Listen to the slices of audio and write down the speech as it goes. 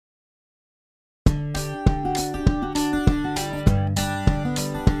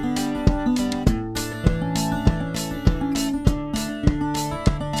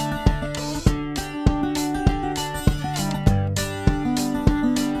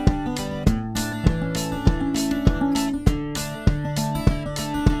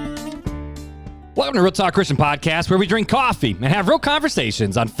Welcome to Real Talk Christian Podcast, where we drink coffee and have real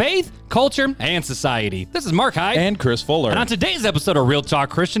conversations on faith, culture, and society. This is Mark Hyde. And Chris Fuller. And on today's episode of Real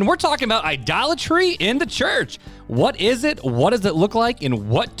Talk Christian, we're talking about idolatry in the church. What is it? What does it look like? And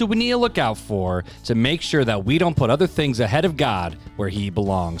what do we need to look out for to make sure that we don't put other things ahead of God where he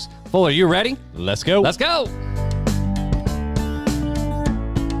belongs? Fuller, you ready? Let's go. Let's go.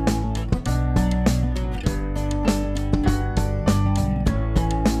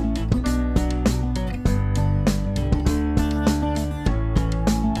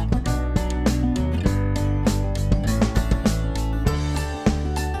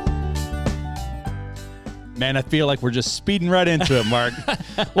 Man, I feel like we're just speeding right into it, Mark.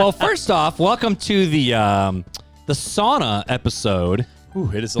 Well, first off, welcome to the sauna episode.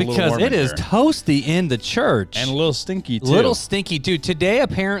 Ooh, it is a little because warm it in is here. toasty in the church. And a little stinky, too. Little stinky, dude. Today,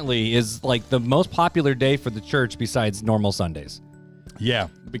 apparently, is like the most popular day for the church besides normal Sundays. Yeah,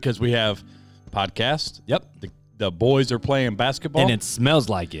 because we have podcast. Yep. The boys are playing basketball. And it smells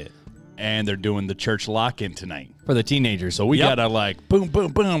like it. And they're doing the church lock-in tonight. For the teenagers. So we gotta like, boom,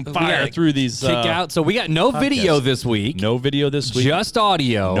 boom, boom, fire through these. Kick out. So we got no video this week. No video this week. Just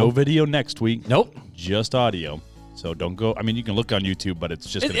audio. No video next week. Nope. Just audio. So don't go. I mean, you can look on YouTube, but it's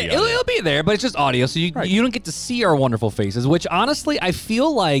just going to be audio. It'll be there, but it's just audio. So you don't get to see our wonderful faces, which honestly, I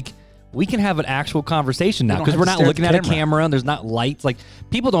feel like we can have an actual conversation now because we're not looking at a camera and there's not lights. Like,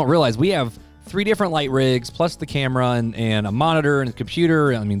 people don't realize we have 3 different light rigs plus the camera and a monitor and a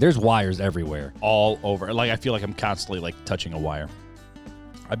computer. I mean, there's wires everywhere. All over. Like, I feel like I'm constantly like touching a wire.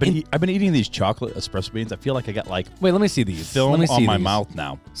 I've been eating these chocolate espresso beans. I feel like I got like wait, let me see these. Film let me see on my these. mouth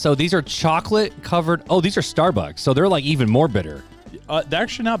now. So these are chocolate covered. Oh, these are Starbucks. So they're like even more bitter. They're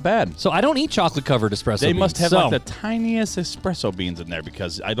actually not bad. So I don't eat chocolate covered espresso beans. They must have like the tiniest espresso beans in there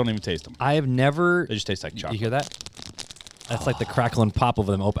because I don't even taste them. I have never. They just taste like chocolate. You hear that? That's like the crackle and pop of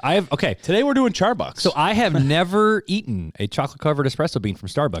them open. Okay. Today we're doing Charbucks. So I have never eaten a chocolate covered espresso bean from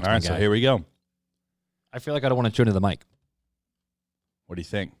Starbucks. All right, so here we go. I feel like I don't want to chew into the mic. What do you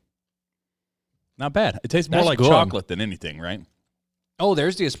think? Not bad. It tastes more That's like good. chocolate than anything, right? Oh,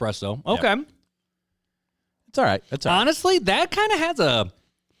 there's the espresso. Okay. Yep. It's all right. It's all right. Honestly, that kind of has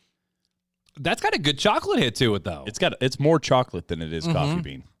that's got a good chocolate hit to it, though. It's more chocolate than it is coffee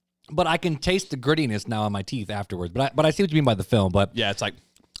bean. But I can taste the grittiness now on my teeth afterwards. But I see what you mean by the film. But Yeah, it's like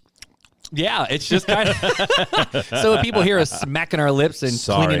yeah, it's just kind of so when people hear us smacking our lips and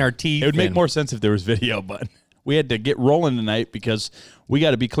cleaning our teeth. It would make more sense if there was video, but we had to get rolling tonight because we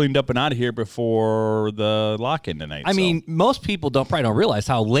got to be cleaned up and out of here before the lock-in tonight. I mean, most people probably don't realize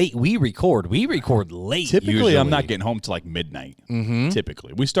how late we record. We record late. Typically, usually. I'm not getting home till like midnight.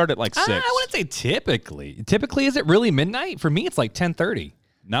 Typically, we start at like 6. I wouldn't say typically. Typically, is it really midnight? For me, it's like 10:30.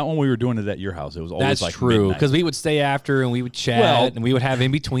 Not when we were doing it at your house. It was always That's like true, midnight. because we would stay after and we would chat and we would have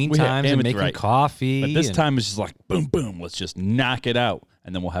in between times and making coffee. But this time is just like boom, boom. Let's just knock it out,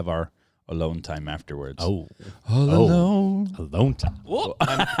 and then we'll have our alone time afterwards. All alone. alone time. Whoa,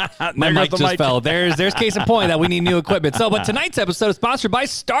 my mic just fell. There's case in point that we need new equipment. So, but tonight's episode is sponsored by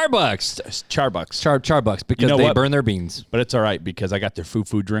Starbucks. Charbucks. Charbucks, because they burn their beans. But it's all right because I got their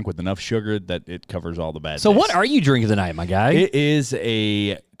foo-foo drink with enough sugar that it covers all the bad So days. what are you drinking tonight, my guy? It is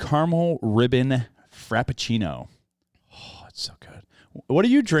a caramel ribbon frappuccino. Oh, it's so good. What are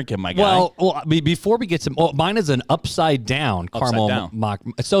you drinking, my guy? Well, before we get to mine is an upside down caramel down. mock.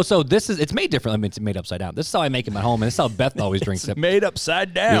 So this is it's made differently. I mean, it's made upside down. This is how I make it at home, and this is how Beth always drinks it. Made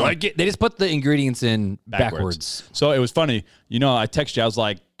upside down. They just put the ingredients in backwards. So it was funny. You know, I texted you. I was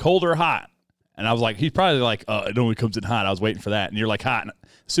like, cold or hot? And I was like, he's probably like, it only comes in hot. I was waiting for that. And you're like, hot. And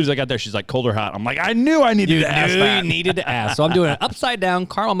as soon as I got there, she's like, cold or hot? I'm like, I knew I needed to ask that. You needed to ask. So I'm doing an upside down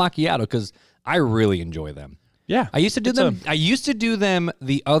caramel macchiato because I really enjoy them. Yeah. I used to do them. I used to do them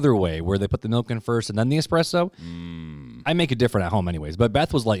the other way, where they put the milk in first and then the espresso. I make it different at home, anyways. But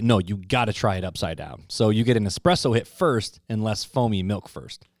Beth was like, "No, you got to try it upside down. So you get an espresso hit first and less foamy milk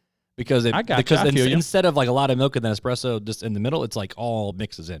first, because instead of like a lot of milk and then espresso just in the middle, it's like all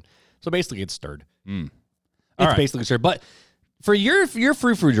mixes in. So basically, it's stirred. It's basically stirred. But for your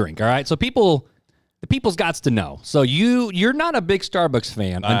frou-frou drink, all right. So the people's gots to know. So you're not a big Starbucks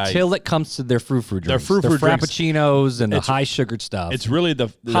fan until it comes to their frou-frou drinks. Their frou-frou drinks. Frappuccinos and the high-sugared stuff. It's really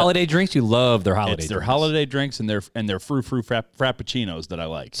the holiday drinks. You love their holiday drinks. It's their holiday drinks and their frou-frou frappuccinos that I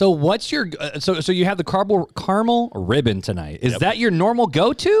like. So what's your so you have the caramel ribbon tonight. Is that your normal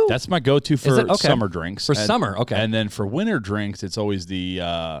go-to? That's my go-to for summer drinks. For summer, okay. And then for winter drinks, it's always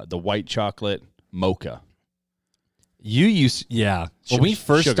the white chocolate mocha. You used, yeah. When we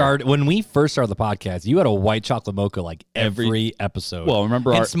first started the podcast, you had a white chocolate mocha like every episode. Well,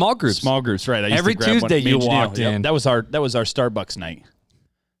 remember our small groups, right? Every Tuesday you walked in. That was our Starbucks night.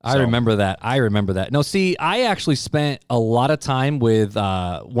 I remember that. No, see, I actually spent a lot of time with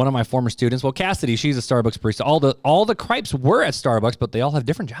one of my former students. Well, Cassidy, she's a Starbucks barista. All the cripes were at Starbucks, but they all have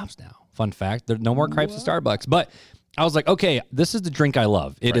different jobs now. Fun fact, there's no more cripes at Starbucks. But I was like, okay, this is the drink I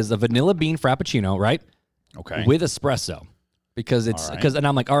love. It is a vanilla bean frappuccino, right? Okay. With espresso. Because and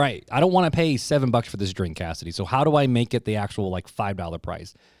I'm like, all right, I don't want to pay $7 for this drink, Cassidy. So how do I make it the actual like $5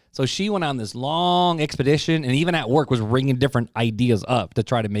 price? So she went on this long expedition, and even at work was ringing different ideas up to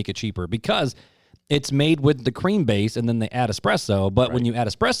try to make it cheaper because it's made with the cream base, and then they add espresso. But when you add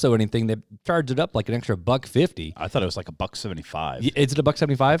espresso or anything, they charge it up like an extra $1.50. I thought it was like $1.75. Is it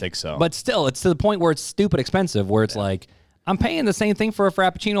 $1.75? I think so. But still, it's to the point where it's stupid expensive, where it's like, I'm paying the same thing for a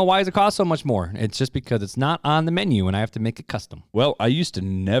Frappuccino. Why does it cost so much more? It's just because it's not on the menu and I have to make it custom. Well, I used to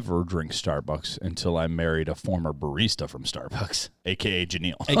never drink Starbucks until I married a former barista from Starbucks, a.k.a.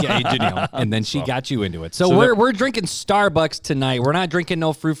 Janelle. A.k.a. Janelle. And then she got you into it. So we're drinking Starbucks tonight. We're not drinking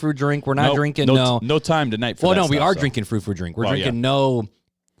no frou-frou drink. We're not drinking no time tonight for that we stuff, are drinking frou-frou drink. We're drinking no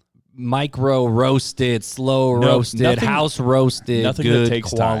micro roasted, slow roasted, house roasted, nothing good that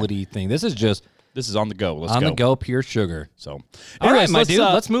takes quality thing. This is on the go. Let's on go. the go, pure sugar. So, all right, my dude,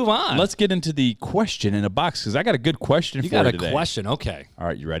 let's move on. Let's get into the question in a box because I got a good question for you today. You got a question, okay. All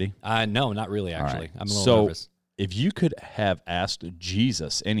right, you ready? No, not really, actually. Right. I'm a little nervous. If you could have asked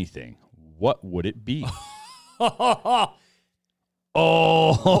Jesus anything, what would it be? You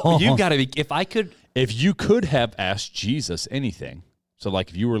got to be, If you could have asked Jesus anything, so like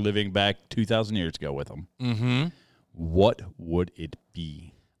if you were living back 2,000 years ago with him, what would it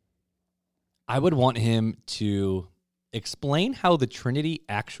be? I would want him to explain how the Trinity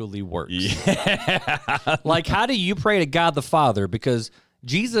actually works. Yeah. Like, how do you pray to God the Father? Because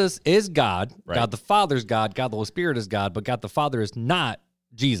Jesus is God, God the Father is God, God the Holy Spirit is God, but God the Father is not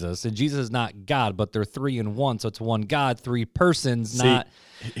Jesus, and Jesus is not God, but they're three in one, so it's one God, three persons,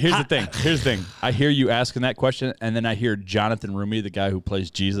 Here's the thing. I hear you asking that question, and then I hear Jonathan Rumi, the guy who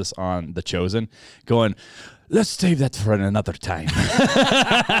plays Jesus on The Chosen, going, let's save that for another time.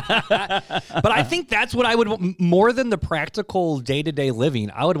 But I think that's what I would, more than the practical day-to-day living,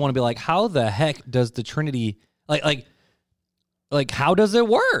 I would want to be like, how the heck does the Trinity, like how does it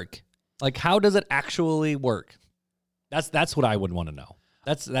work? Like, how does it actually work? That's what I would want to know.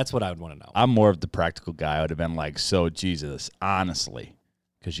 That's what I would want to know. I'm more of the practical guy. I would have been like, so Jesus, honestly,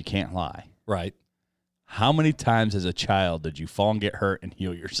 because you can't lie. Right. How many times as a child did you fall and get hurt and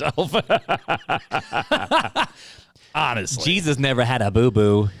heal yourself? Honestly. Jesus never had a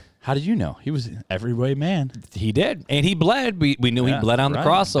boo-boo. How did you know? He was every way man. He did. And he bled. We knew he bled on the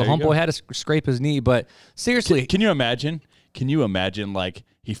cross, so homeboy had to scrape his knee. But seriously. Can you imagine? Like,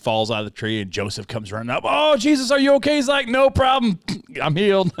 he falls out of the tree and Joseph comes running up. Oh, Jesus, are you okay? He's like, no problem. I'm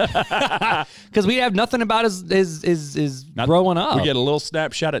healed. Because we have nothing about his growing up. We get a little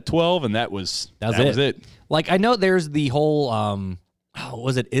snapshot at 12, and that was it. Like, I know there's the whole,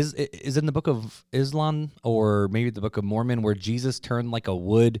 was it in the book of Islam or maybe the book of Mormon where Jesus turned like a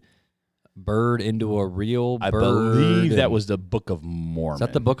wood bird into a real bird? I believe that was the Book of Mormon. Is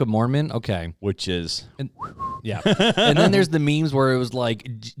that the Book of Mormon? Okay. Which is... Yeah. And then there's the memes where it was like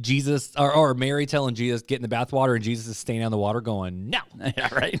Jesus or Mary telling Jesus get in the bathwater and Jesus is staying on the water going, no. Yeah,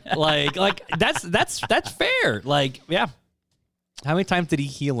 right. like that's fair. Like, yeah. How many times did he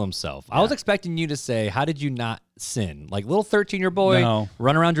heal himself? Yeah. I was expecting you to say, how did you not sin? Like little 13-year-old boy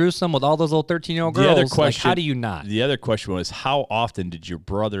run around Jerusalem with all those little 13-year-old girls. The other question, how do you not? The other question was, how often did your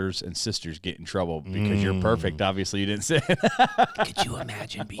brothers and sisters get in trouble? Because you're perfect. Obviously, you didn't sin. Could you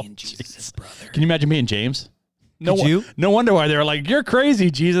imagine being Jesus' brother? Can you imagine being James? No wonder why they're like, you're crazy,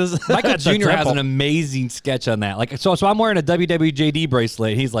 Jesus. Michael Jr. has an amazing sketch on that. Like, so I'm wearing a WWJD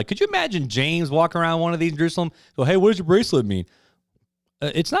bracelet. He's like, could you imagine James walking around one of these in Jerusalem? Go, hey, what does your bracelet mean?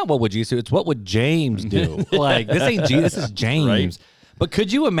 It's not what would Jesus do. It's what would James do. Like, this ain't Jesus. This is James. Right? But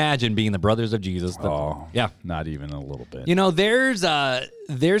could you imagine being the brothers of Jesus? Yeah, not even a little bit. You know, there's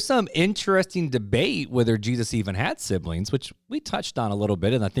some interesting debate whether Jesus even had siblings, which we touched on a little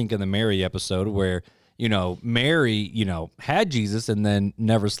bit, and I think in the Mary episode where, you know, Mary, had Jesus and then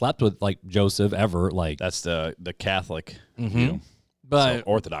never slept with like Joseph ever. Like, that's the Catholic, but so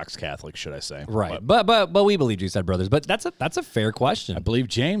Orthodox Catholic, should I say? Right. But we believe Jesus had brothers. But that's a fair question. I believe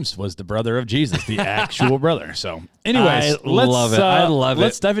James was the brother of Jesus, the actual brother. So, anyways, I love it.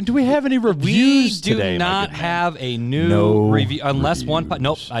 Let's dive in. Do we have any reviews today? We do not have a new review unless one.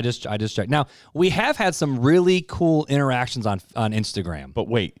 Nope. I just checked. Now we have had some really cool interactions on Instagram. But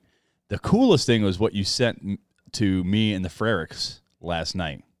wait, the coolest thing was what you sent to me and the Frericks last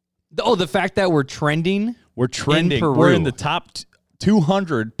night. Oh, the fact that we're trending. We're trending. In Peru. We're in the top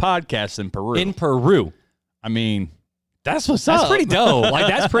 200 podcasts in Peru. In Peru. I mean, That's what's That's up. pretty dope. Like,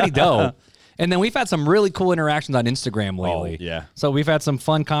 that's pretty dope. And then we've had some really cool interactions on Instagram lately. Oh, yeah. So we've had some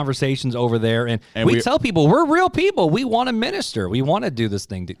fun conversations over there. And we we tell people we're real people. We want to minister. We want to do this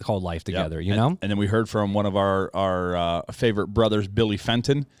thing called life together, you know? And then we heard from one of our favorite brothers, Billy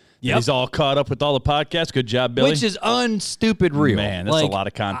Fenton. Yep. He's all caught up with all the podcasts. Good job, Billy. Which is unstupid real. Man, that's a lot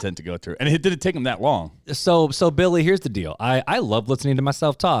of content to go through. And it didn't take him that long. So Billy, here's the deal. I love listening to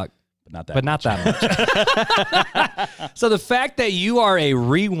myself talk. Not that Not that much. So the fact that you are a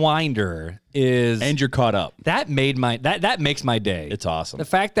rewinder is, and you're caught up. that makes my day. It's awesome. The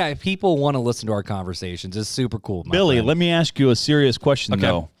fact that people want to listen to our conversations is super cool. Billy, friend. let me ask you a serious question, Okay.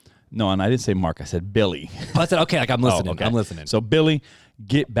 though. No, and I didn't say Mark. I said Billy. I said, okay, like I'm listening. Oh, okay. I'm listening. So, Billy,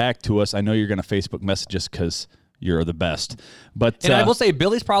 get back to us. I know you're going to Facebook message us because you're the best. But and I will say,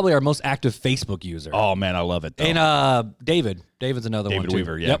 Billy's probably our most active Facebook user. oh, man, I love it, though. And David's another one, David too.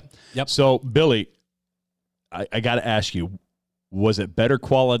 Weaver, yeah. Yep. So, Billy, I got to ask you, was it better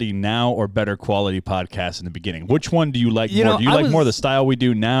quality now or better quality podcast in the beginning? Which one do you like more? Do you like more the style we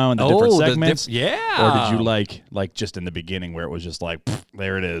do now and the different segments? Yeah. Or did you like just in the beginning where it was just like,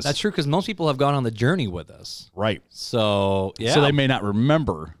 there it is? That's true, because most people have gone on the journey with us. right. So, yeah. So they may not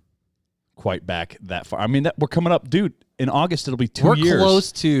remember quite back that far. I mean, we're coming up, dude. In August, it'll be 2 years. We're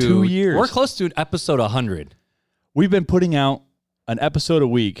close to 2 years. We're close to episode 100. We've been putting out an episode a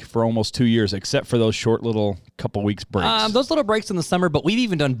week for almost 2 years, except for those short little couple weeks breaks. Those little breaks in the summer, but we've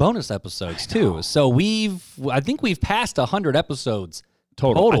even done bonus episodes too. So I think we've passed 100 episodes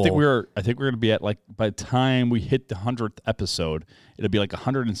total. I think we're going to be at, like, by the time we hit the 100th episode, it'll be like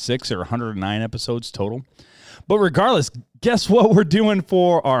 106 or 109 episodes total. But regardless, guess what we're doing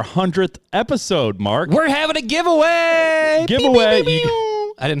for our 100th episode, Mark? We're having a giveaway. Giveaway. Beep, beep, beep,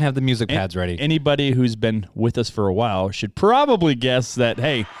 beep. I didn't have the music pads ready. Anybody who's been with us for a while should probably guess that,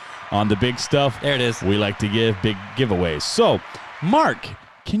 hey, on the big stuff, There it is. we like to give big giveaways. So, Mark,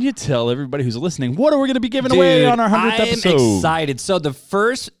 can you tell everybody who's listening, what are we going to be giving away on our 100th episode? I'm excited. So the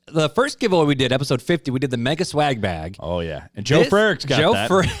first giveaway we did, episode 50, we did the Mega Swag Bag. Oh, yeah. And Joe Frericks got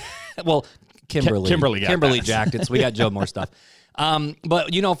that. Well, Kimberly got that. jacked it, so we got Joe more stuff. But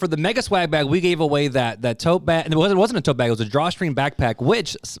for the Mega Swag Bag, we gave away that tote bag. And it wasn't a tote bag; it was a drawstring backpack.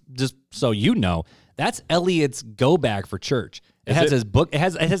 Which, just so you know, that's Elliot's go bag for church. It has his book. It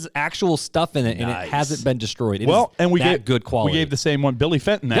has actual stuff in it, and it hasn't been destroyed. And we gave good quality. We gave the same one. Billy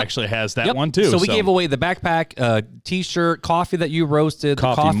Fenton actually has that one too. So we gave away the backpack, T-shirt, coffee that you roasted, the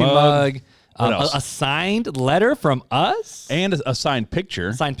coffee mug. A signed letter from us, and a signed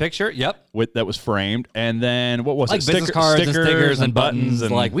picture. Signed picture, yep. That was framed, and then what was like it? Business cards and stickers and buttons,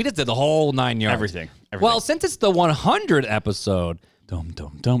 and like we just did the whole 9 yards. Everything. Well, since it's the 100 episode,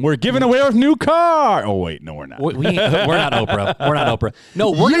 we're giving away our new car. Oh wait, no, we're not. we're not Oprah. We're not Oprah.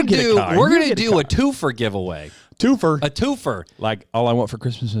 No, we're gonna do a twofer giveaway. A twofer. Like all I want for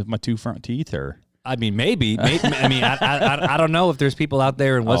Christmas is my two front teeth, or. I mean, maybe. I mean, I don't know if there's people out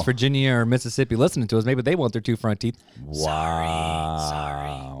there in West Virginia or Mississippi listening to us. Maybe they want their two front teeth.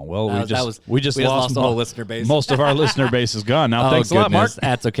 Wow. Well, we just lost the whole listener base. Most of our listener base is gone now. Thanks a lot, Mark.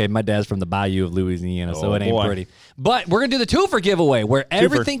 That's okay. My dad's from the Bayou of Louisiana, so it ain't pretty. But we're gonna do the twofer giveaway, where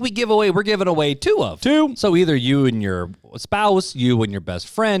everything we give away, we're giving away two of. So either you and your spouse, you and your best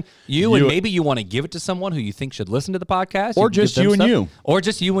friend, and maybe you want to give it to someone who you think should listen to the podcast, or just you and you, or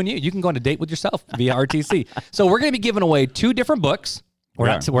just you and you. You can go on a date with yourself via RTC. So we're gonna be giving away two different books. We're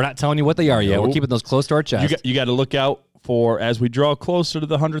not telling you what they are yet. We're keeping those close to our chest. You got to look out for, as we draw closer to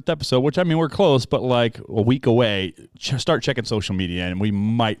the 100th episode, which, I mean, we're close, but like a week away, start checking social media, and we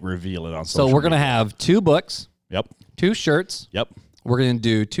might reveal it on social media. So we're going to have 2 books. Yep. 2 shirts. Yep. We're going to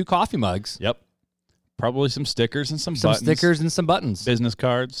do 2 coffee mugs. Yep. Probably some stickers and some buttons. Stickers and some buttons. Business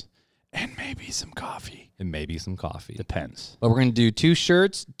cards. And maybe some coffee. Depends. But we're going to do 2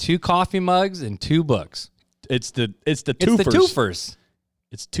 shirts, 2 coffee mugs, and 2 books. It's the twofers. It's the twofers.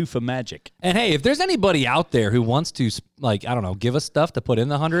 It's twofa magic. And hey, if there's anybody out there who wants to, like, I don't know, give us stuff to put in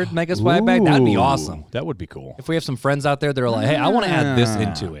the 100 Mega Swag Bag, that'd be awesome. That would be cool. If we have some friends out there that are like, hey, I want to add this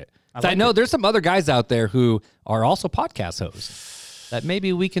into it. I know there's some other guys out there who are also podcast hosts that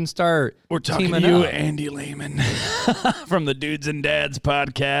maybe we can start. We're talking to you, Andy Lehman, from the Dudes and Dads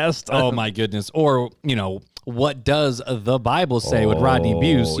podcast. Oh, my goodness. Or, what does the Bible say with Rodney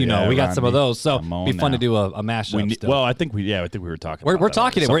Buse? We got Rodney. some of those. So it'd be fun to do a mashup. I think we were talking about We're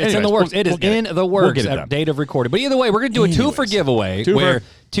talking it. It's in the works. It is in the works at date of recording. But either way, we're going to do a twofer giveaway where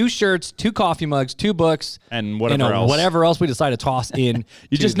 2 shirts, 2 coffee mugs, 2 books, and whatever else we decide to toss in.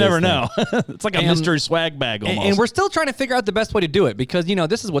 You just never know. It's like a mystery swag bag almost. And we're still trying to figure out the best way to do it because,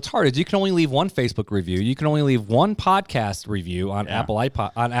 this is what's hard is you can only leave one Facebook review. You can only leave one podcast review on Apple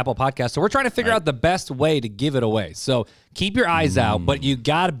Podcasts. So we're trying to figure out the best way to give it away. So keep your eyes out, but you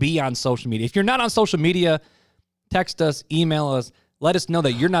got to be on social media. If you're not on social media, text us, email us. Let us know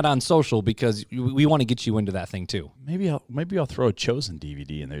that you're not on social because we want to get you into that thing too. Maybe I'll throw a Chosen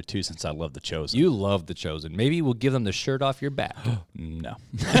DVD in there too, since I love The Chosen. You love The Chosen. Maybe we'll give them the shirt off your back. No.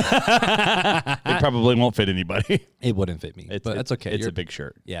 It probably won't fit anybody. It wouldn't fit me, but that's okay. It's a big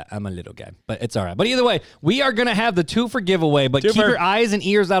shirt. Yeah, I'm a little guy, but it's all right. But either way, we are going to have the 2 for giveaway, but keep your eyes and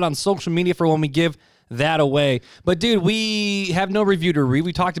ears out on social media for when we give that away. But dude, we have no review to read.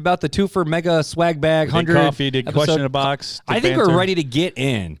 We talked about the 2 for mega swag bag, 100 coffee, did question in a box. I think we're ready to get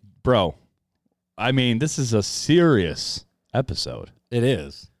in, bro. I mean, this is a serious episode. It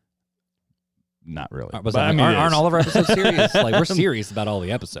is. Not really. Aren't all of our episodes serious? Like we're serious about all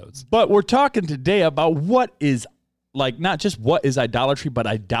the episodes. But we're talking today about what is not just what is idolatry, but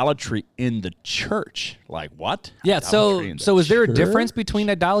idolatry in the church. Like what? Yeah. So is there a difference between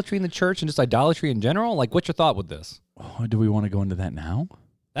idolatry in the church and just idolatry in general? Like, what's your thought with this? Oh, do we want to go into that now?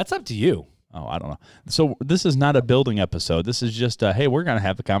 That's up to you. Oh, I don't know. So this is not a building episode. This is just hey, we're going to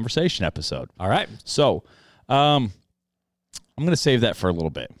have a conversation episode. All right. So, I'm going to save that for a little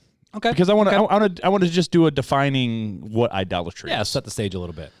bit. Okay. Because I want to just do a defining what idolatry is. Yeah, set the stage a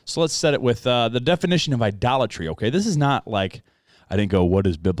little bit. So let's set it with the definition of idolatry, okay? This is not like, I didn't go, what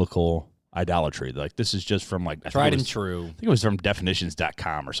is biblical idolatry? Like, this is just from tried and true. I think it was from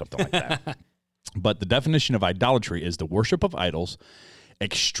definitions.com or something like that. But the definition of idolatry is the worship of idols,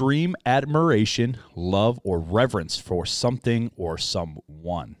 extreme admiration, love, or reverence for something or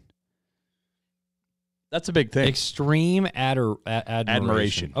someone. That's a big thing. Extreme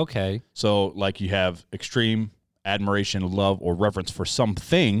admiration. Okay. So, like, you have extreme admiration, love, or reverence for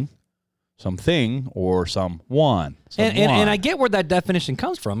something, or someone. And I get where that definition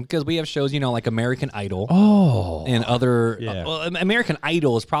comes from because we have shows, like American Idol. Oh. And other. Yeah. American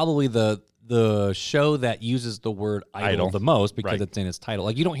Idol is probably the show that uses the word idol the most because it's in its title.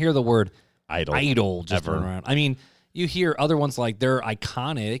 Like, you don't hear the word idol just thrown around. I mean, you hear other ones like they're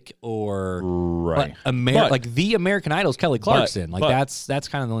iconic or like the American Idol is Kelly Clarkson. That's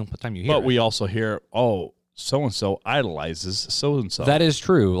kind of the only time you hear. But we also hear, so and so idolizes so and so. That is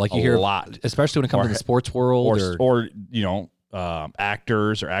true. Like you hear a lot, especially when it comes to the sports world, or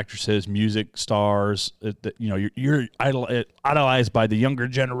actors or actresses, music stars. You're idolized by the younger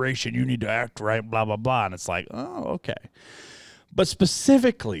generation. You need to act right, blah blah blah. And it's like, oh, okay. But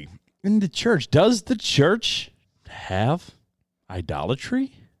specifically in the church, does the church have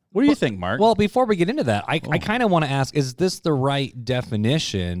idolatry? What do you think, Mark? Well, before we get into that, I kind of want to ask, is this the right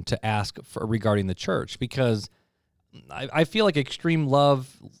definition to ask for regarding the church? Because I feel like extreme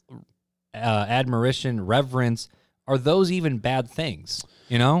love, admiration, reverence, are those even bad things?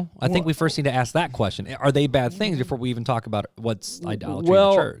 I think we first need to ask that question. Are they bad things before we even talk about what's idolatry in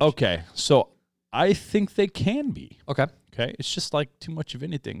the church? Okay. So I think they can be. Okay. It's just like too much of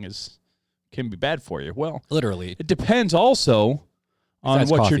anything can be bad for you. Well, literally. It depends also on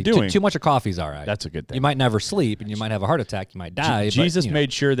what you're doing. Too much of coffee's all right. That's a good thing. You might never sleep, and you might have a heart attack. You might die. Jesus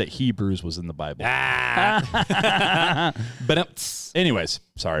made sure that Hebrews was in the Bible. Anyways,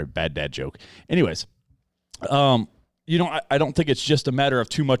 sorry, bad dad joke. Anyways, I don't think it's just a matter of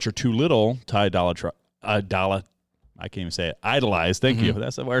too much or too little to idolize. I can't even say it. Idolize. Thank you.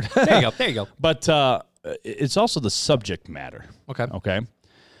 That's the word. There you go. But it's also the subject matter. Okay.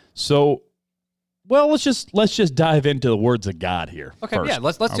 So, well, let's just dive into the words of God here. Okay, first. yeah,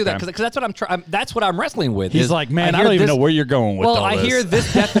 let's do that because that's what that's what I'm wrestling with. He's like, man, I don't even know where you're going with all this. Well, I hear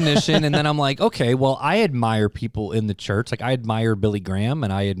this definition, and then I'm like, okay, well, I admire people in the church. Like, I admire Billy Graham,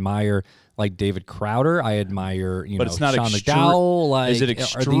 and I admire like David Crowder. I admire, but it's not Sean McDowell. Like, is it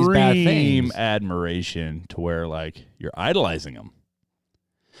extreme are these bad things? Admiration to where like you're idolizing them?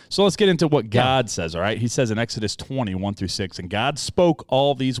 So let's get into what God says, all right? He says in Exodus 20:1-6, and God spoke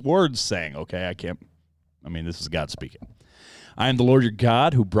all these words, saying, this is God speaking. I am the Lord your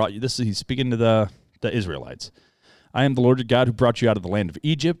God who brought you, he's speaking to the Israelites. I am the Lord your God who brought you out of the land of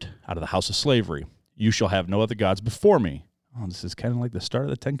Egypt, out of the house of slavery. You shall have no other gods before me. Oh, this is kind of like the start of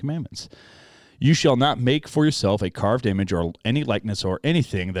the Ten Commandments. You shall not make for yourself a carved image or any likeness or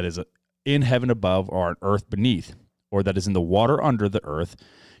anything that is in heaven above or on earth beneath, or that is in the water under the earth.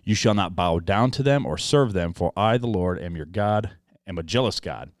 You shall not bow down to them or serve them, for I, the Lord, am your God, am a jealous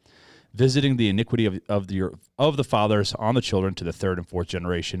God, visiting the iniquity of the fathers on the children to the third and fourth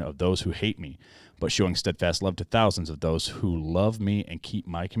generation of those who hate me, but showing steadfast love to thousands of those who love me and keep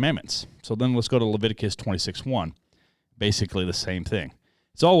my commandments. So then let's go to Leviticus 26:1. Basically the same thing.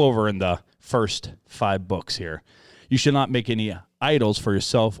 It's all over in the first 5 books here. You shall not make any idols for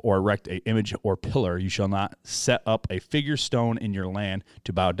yourself or erect an image or pillar. You shall not set up a figure stone in your land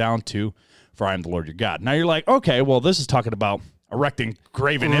to bow down to, for I am the Lord your God. Now you're like, okay, well, this is talking about erecting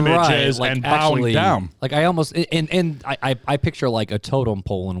graven images like and bowing actually, down. Like I almost and I picture like a totem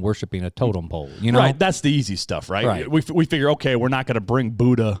pole and worshiping a totem pole. You know, Right, that's the easy stuff, right? Right. We figure, okay, we're not going to bring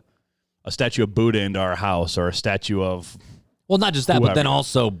a statue of Buddha into our house or a statue of... Well, not just that, but then whoever.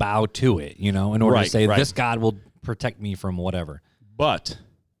 also bow to it. You know, in order to Right, say right. this God will protect me from whatever. But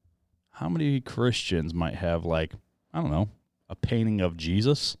how many Christians might have, like, I don't know, a painting of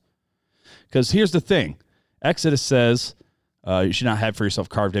Jesus? Because here's the thing. Exodus says you should not have for yourself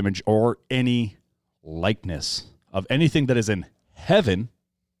carved image or any likeness of anything that is in heaven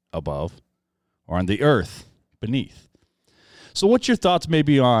above or on the earth beneath. So what's your thoughts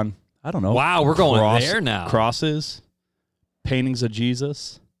maybe on, I don't know. Wow, we're going there now. Crosses, paintings of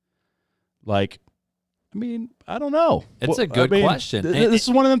Jesus. Like, I mean, I don't know. It's a good question. This is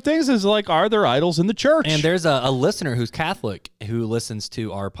one of them things is like, are there idols in the church? And there's a listener who's Catholic who listens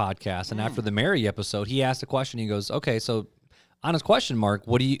to our podcast, and after the Mary episode, he asked a question. He goes, "Okay, so on his question mark,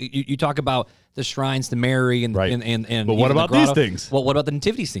 what do you talk about the shrines to Mary and Right. and But what even the about these grotto? things? What about the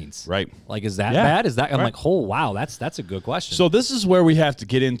nativity scenes? Right. Like, is that Yeah. bad? Is that I'm Right. like, oh wow, that's a good question. So this is where we have to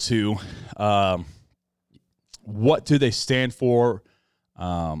get into what do they stand for?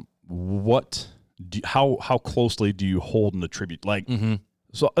 How closely do you hold and attribute? Like,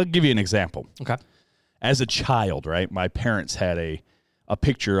 so I'll give you an example. okay, As a child, right, my parents had a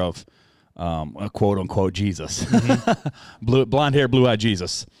picture of a quote unquote Jesus, blonde hair, blue eyed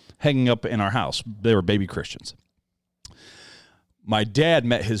Jesus, hanging up in our house. They were baby Christians. My dad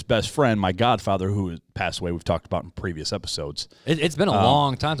met his best friend, my godfather, who passed away. We've talked about in previous episodes. it's been a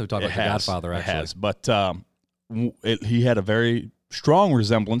long time since we talked about the Godfather. It Actually, has, but he had a very strong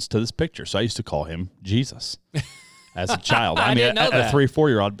resemblance to this picture, so I used to call him Jesus as a child. I didn't know at that. a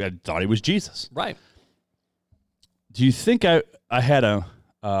 3-4-year-old, I thought he was Jesus. right? Do you think I had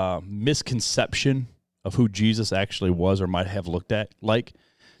a misconception of who Jesus actually was or might have looked at like,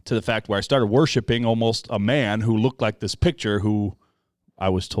 to the fact where I started worshiping almost a man who looked like this picture who I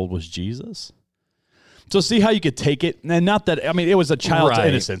was told was Jesus? So see how you could take it, and not that, I mean, it was a child's Right.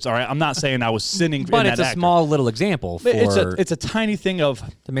 innocence, all right? I'm not saying I was sinning But in it's that a act. small little example for It's a tiny thing of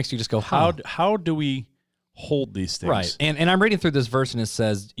that makes you just go, huh. how do we hold these things? Right. And I'm reading through this verse, and it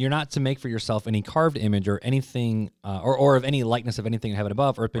says, you're not to make for yourself any carved image or anything, or of any likeness of anything in heaven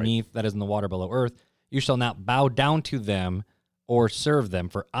above, earth beneath, that is in the water below earth. You shall not bow down to them or serve them,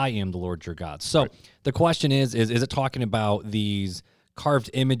 for I am the Lord your God. So the question is it talking about these carved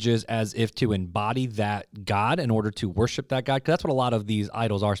images as if to embody that God in order to worship that God? Because that's what a lot of these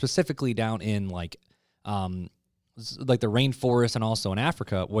idols are, specifically down in like the rainforest and also in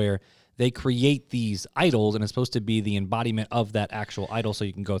Africa, where they create these idols, and it's supposed to be the embodiment of that actual idol, so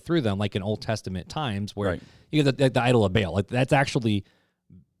you can go through them, like in Old Testament times, where you get the idol of Baal. Like that's actually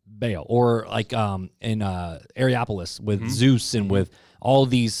Baal, or like in Areopolis with Zeus and with all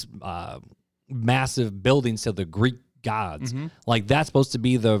these massive buildings to the Greek gods. Like that's supposed to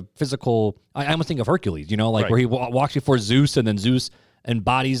be the physical. I almost think of Hercules, you know, like where he walks before Zeus, and then Zeus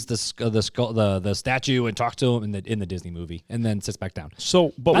embodies the statue and talks to him in the Disney movie, and then sits back down.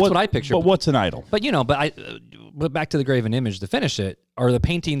 So, but That's what I picture. But what's an idol? But but back to the graven image to finish it, are the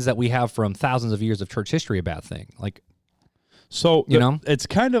paintings that we have from thousands of years of church history a bad thing? Like, so it's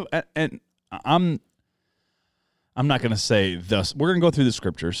kind of, and I'm not going to say this. We're going to go through the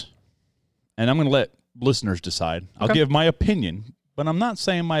scriptures, and I'm going to let listeners decide. I'll give my opinion, but I'm not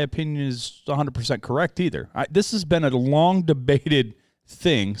saying my opinion is 100% correct either. This has been a long debated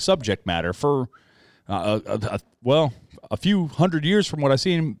subject matter for a few hundred years from what I've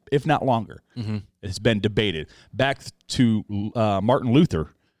seen, if not longer. It's been debated. Back to Martin Luther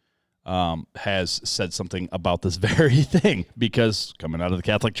has said something about this very thing, because coming out of the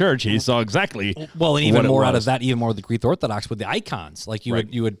Catholic Church, he saw exactly well, and even what it more out of was. that, even more of the Greek Orthodox with the icons. Like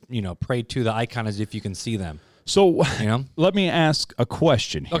you would pray to the icon as if you can see them. So let me ask a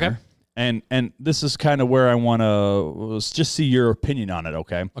question here. Okay. And this is kind of where I want to just see your opinion on it,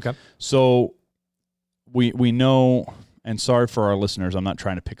 okay? Okay. So we know, and sorry for our listeners, I'm not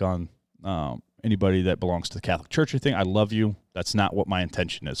trying to pick on anybody that belongs to the Catholic Church or thing. I love you. That's not what my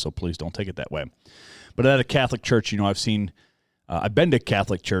intention is, so please don't take it that way. But at a Catholic church, I've been to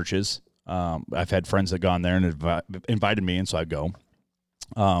Catholic churches. I've had friends that gone there and invited me, and so I go.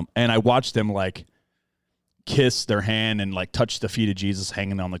 And I watch them kiss their hand and touch the feet of Jesus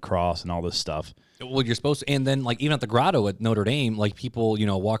hanging on the cross and all this stuff. Well, you're supposed to, and then like even at the grotto at Notre Dame, like people,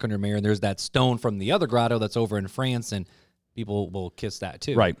 walk under Mary, and there's that stone from the other grotto that's over in France, and people will kiss that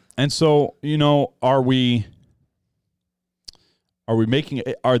too. Right. And so, are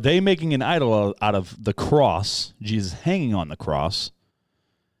they making an idol out of the cross, Jesus hanging on the cross,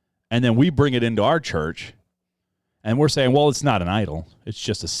 and then we bring it into our church, and we're saying, well, it's not an idol, it's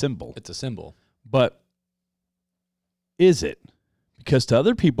just a symbol. It's a symbol. But is it? Because to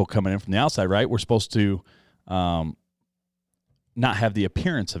other people coming in from the outside, right, we're supposed to not have the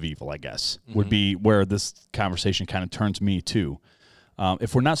appearance of evil, I guess, would be where this conversation kind of turns me to.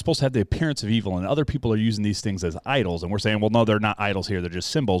 If we're not supposed to have the appearance of evil and other people are using these things as idols, and we're saying, well, no, they're not idols here, they're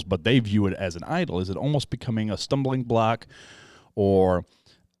just symbols, but they view it as an idol, is it almost becoming a stumbling block or,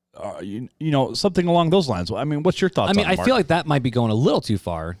 something along those lines? I mean, what's your thoughts on it, I Mark? feel like that might be going a little too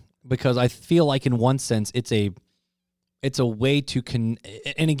far because I feel like in one sense it's a way to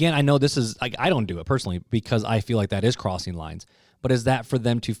and again, I know this is like, I don't do it personally because I feel like that is crossing lines, but is that for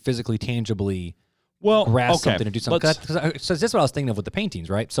them to physically, tangibly grasp something and do something? So that's what I was thinking of with the paintings,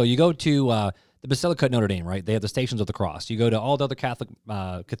 right? So you go to the Basilica at Notre Dame, right? They have the Stations of the Cross. You go to all the other Catholic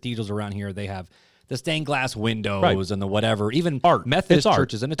cathedrals around here, they have the stained glass windows and the whatever, even art. Methodist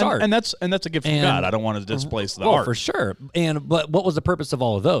churches, and it's art. And that's a gift from God. I don't want to displace the art. For sure. But what was the purpose of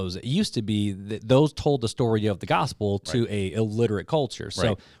all of those? It used to be that those told the story of the gospel to a illiterate culture.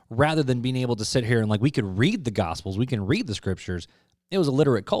 So rather than being able to sit here and like we could read the gospels, we can read the scriptures, it was a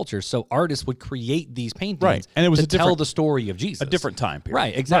literate culture. So artists would create these paintings and it was to tell the story of Jesus. A different time period.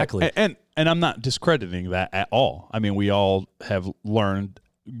 Right, exactly. Right. And I'm not discrediting that at all. I mean, we all have learned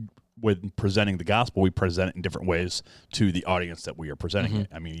with presenting the gospel, we present it in different ways to the audience that we are presenting it.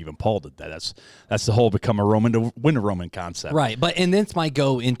 I mean, even Paul did that. That's the whole become a Roman to win a Roman concept. Right. And this might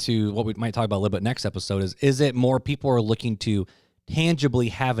go into what we might talk about a little bit next episode is it more people are looking to tangibly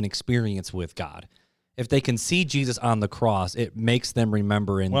have an experience with God? If they can see Jesus on the cross, it makes them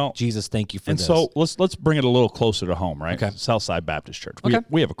remember Jesus, thank you for this. And so let's bring it a little closer to home, right? Okay. Southside Baptist Church. Okay.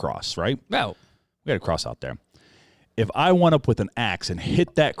 We have a cross, right? No. We got a cross out there. If I went up with an axe and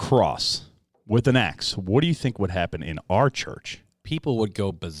hit that cross with an axe, what do you think would happen in our church? People would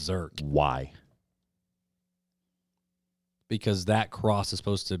go berserk. Why? Because that cross is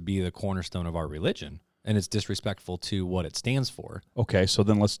supposed to be the cornerstone of our religion, and it's disrespectful to what it stands for. Okay, so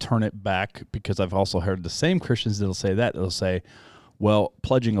then let's turn it back, because I've also heard the same Christians that'll say that. They'll say, well,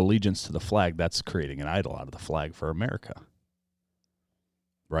 pledging allegiance to the flag, that's creating an idol out of the flag for America.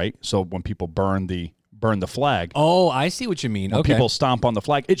 Right? So when people burn the flag. Oh, I see what you mean. When people stomp on the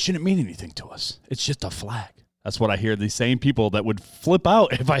flag, it shouldn't mean anything to us. It's just a flag. That's what I hear these same people that would flip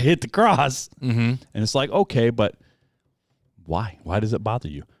out if I hit the cross. Mm-hmm. And it's like, okay, but why? Why does it bother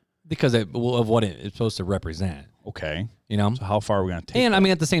you? Because of what it's supposed to represent. Okay. So how far are we going to take And that? I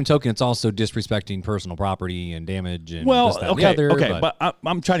mean, at the same token, it's also disrespecting personal property and damage and well, this, that, okay, and the other. but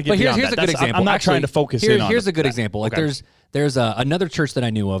I'm trying to get But beyond here's that. a good example. I'm not Actually, trying to focus in on Here's a good that. example. Like Okay. there's another church that I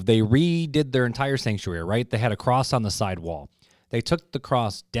knew of. They redid their entire sanctuary, right? They had a cross on the side wall. They took the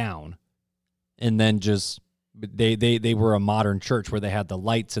cross down and then just they were a modern church where they had the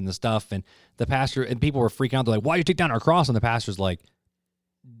lights and the stuff, and the pastor and people were freaking out. They're like, "Why do you take down our cross?" And the pastor's like,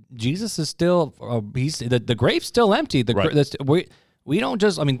 Jesus is still, the grave's still empty. We don't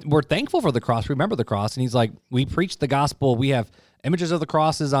just, we're thankful for the cross. Remember the cross. And he's like, we preach the gospel. We have images of the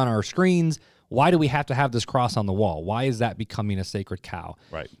crosses on our screens. Why do we have to have this cross on the wall? Why is that becoming a sacred cow?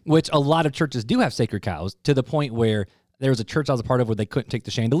 Right. Which a lot of churches do have sacred cows, to the point where there was a church I was a part of where they couldn't take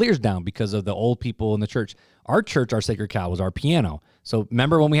the chandeliers down because of the old people in the church. Our church, our sacred cow was our piano. So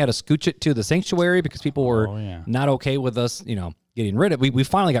remember when we had to scooch it to the sanctuary because people were not okay with us, getting rid of it. We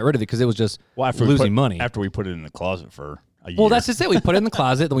finally got rid of it because it was just losing money. After we put it in the closet for a year. Well, that's just it. We put it in the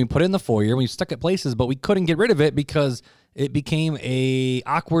closet, then we put it in the foyer, we stuck it places, but we couldn't get rid of it because it became a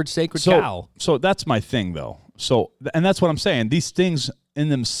awkward sacred cow. So that's my thing, though. So, and that's what I'm saying. These things in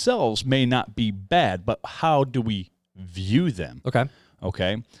themselves may not be bad, but how do we view them?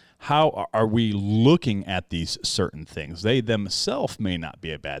 Okay. How are we looking at these certain things? They themselves may not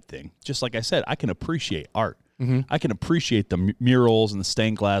be a bad thing. Just like I said, I can appreciate art. Mm-hmm. I can appreciate the murals and the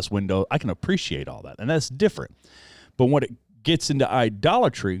stained glass window. I can appreciate all that, and that's different. But when it gets into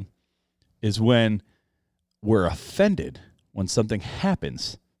idolatry is when we're offended when something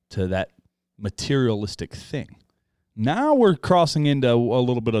happens to that materialistic thing. Now we're crossing into a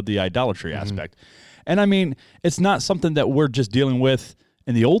little bit of the idolatry aspect. And I mean, it's not something that we're just dealing with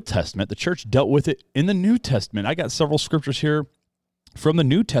in the Old Testament. The church dealt with it in the New Testament. I got several scriptures here from the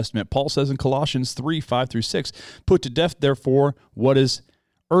New Testament. Paul says in Colossians 3:5-6, put to death, therefore, what is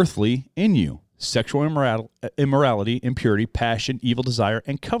earthly in you, sexual immorality, impurity, passion, evil desire,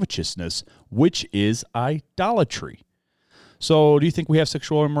 and covetousness, which is idolatry. So do you think we have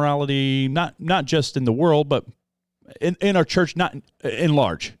sexual immorality, not just in the world, but in our church, not in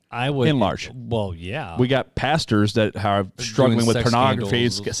large? I would. In large. Well, yeah. We got pastors that are struggling with sex pornography.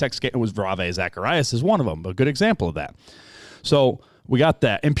 scandals. Sex scandals. Rave Zacharias is one of them, a good example of that. So we got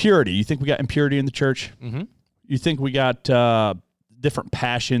that. Impurity. You think we got impurity in the church? Mm-hmm. You think we got different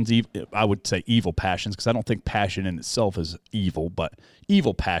passions? I would say evil passions, because I don't think passion in itself is evil, but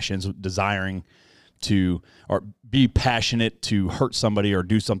evil passions, desiring to or be passionate to hurt somebody or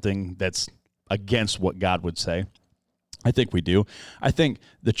do something that's against what God would say. I think we do. I think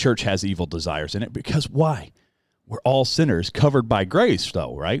the church has evil desires in it because why? We're all sinners covered by grace,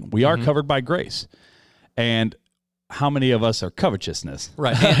 though, right? We are covered by grace. And how many of us are covetousness?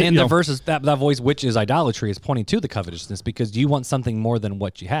 Right. And the verses, that voice, which is idolatry, is pointing to the covetousness because you want something more than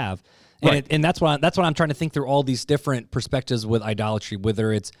what you have. And, Right. and that's what I'm trying to think through all these different perspectives with idolatry,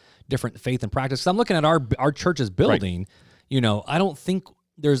 whether it's different faith and practice. 'Cause I'm looking at our church's building. Right. I don't think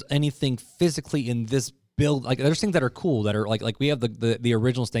there's anything physically in this build. Like there's things that are cool that are like we have the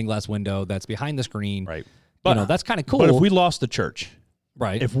original stained glass window that's behind the screen. Right. But that's kind of cool. But if we lost the church,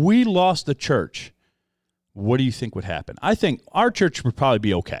 right? if we lost the church, what do you think would happen? I think our church would probably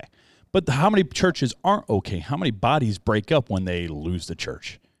be okay. But how many churches aren't okay? How many bodies break up when they lose the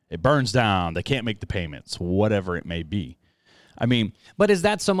church? It burns down. They can't make the payments, whatever it may be. I mean, but is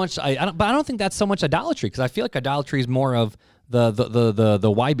that so much? I don't think that's so much idolatry because I feel like idolatry is more of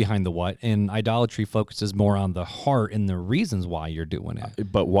the why behind the what, and idolatry focuses more on the heart and the reasons why you're doing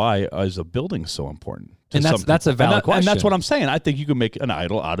it. but why is a building so important? And that's a valid question. And that's what I'm saying. I think you can make an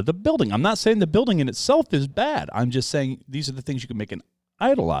idol out of the building. I'm not saying the building in itself is bad. I'm just saying these are the things you can make an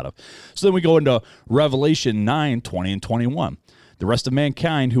idol out of. So then we go into Revelation 9:20 and 21. The rest of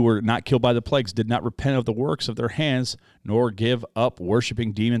mankind who were not killed by the plagues did not repent of the works of their hands, nor give up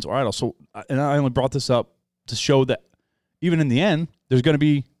worshiping demons or idols. So, and I only brought this up to show that even in the end, there's going to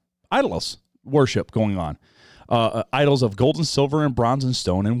be idolous worship going on. Idols of gold and silver and bronze and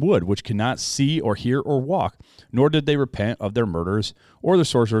stone and wood, which cannot see or hear or walk, nor did they repent of their murders or their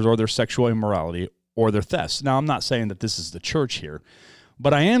sorcerers or their sexual immorality or their thefts. Now, I'm not saying that this is the church here,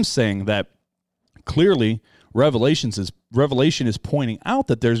 but I am saying that clearly Revelation is pointing out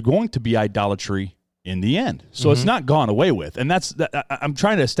that there's going to be idolatry in the end. So it's not gone away with. And I'm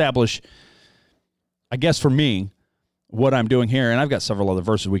trying to establish, I guess for me, what I'm doing here, and I've got several other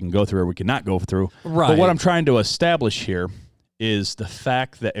verses we can go through or we can not go through. Right. But what I'm trying to establish here is the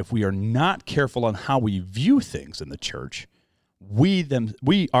fact that if we are not careful on how we view things in the church, we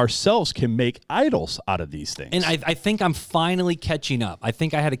ourselves can make idols out of these things. And I think I'm finally catching up. I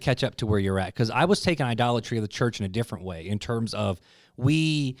think I had to catch up to where you're at because I was taking idolatry of the church in a different way in terms of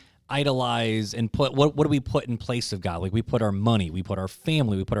we idolize and put what do we put in place of God? Like we put our money, we put our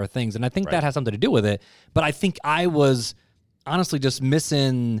family, we put our things, and I think that has something to do with it. But I think I was honestly just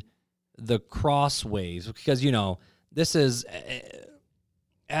missing the crossways because this is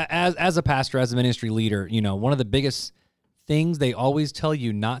as a pastor, as a ministry leader, one of the biggest things they always tell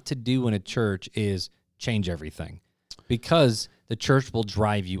you not to do in a church is change everything because the church will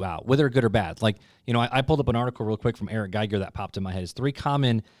drive you out, whether good or bad. Like, I pulled up an article real quick from Eric Geiger that popped in my head. It's 3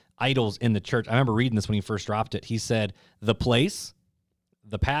 common idols in the church. I remember reading this when he first dropped it. He said the place,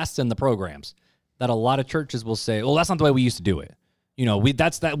 the past, and the programs. That a lot of churches will say, well, that's not the way we used to do it.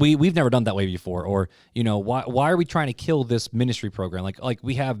 We've never done that way before. Or, why are we trying to kill this ministry program? Like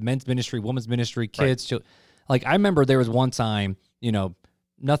we have men's ministry, women's ministry, kids, Like I remember there was one time,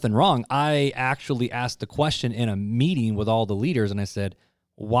 nothing wrong. I actually asked the question in a meeting with all the leaders, and I said,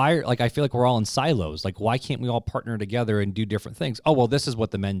 "Why? I feel like we're all in silos. Like, why can't we all partner together and do different things?" Oh, well, this is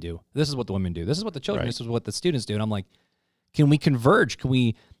what the men do. This is what the women do. This is what the children. This is what the students do. And I'm like, can we converge? Can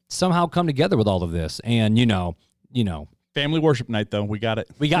we somehow come together with all of this? And family worship night, though, we got it.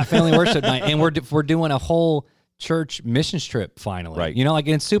 We got family worship night, and we're doing a whole church missions trip finally. Right. And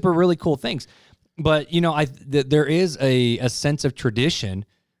it's super really cool things. But, there is a sense of tradition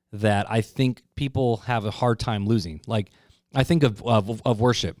that I think people have a hard time losing. Like, I think of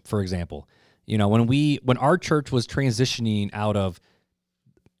worship, for example. When our church was transitioning out of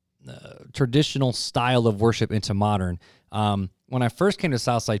traditional style of worship into modern, when I first came to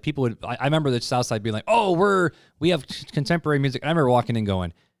Southside, I remember the Southside being like, oh, we have contemporary music. I remember walking in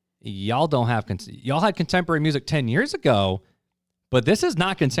going, y'all had contemporary music 10 years ago, but this is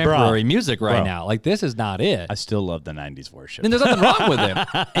not contemporary music right now. Like, this is not it. I still love the 90s worship. And there's nothing wrong with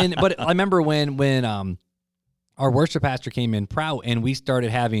it. But I remember when our worship pastor came in proud and we started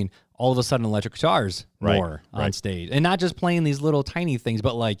having all of a sudden electric guitars more on stage. And not just playing these little tiny things,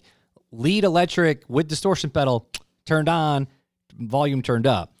 but like lead electric with distortion pedal turned on, volume turned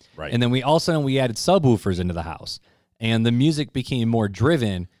up. Right. And then we added subwoofers into the house, and the music became more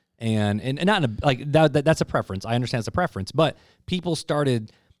driven and not in a, like that's a preference. I understand it's a preference, but people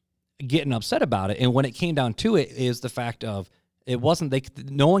started getting upset about it. And when it came down to it, is the fact of it wasn't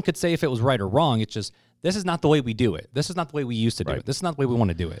no one could say if it was right or wrong. It's just, this is not the way we do it. This is not the way we used to do it. This is not the way we want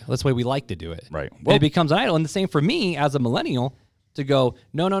to do it. That's the way we like to do it. Right. Well, and it becomes an idol. And the same for me as a millennial to go,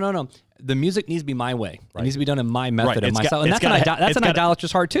 no. The music needs to be my way. It needs to be done in my method and myself. And that's an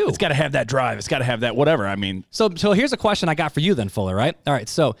idolatrous heart too. It's got to have that drive. It's got to have that whatever. I mean. So here's a question I got for you then, Fuller, right? All right.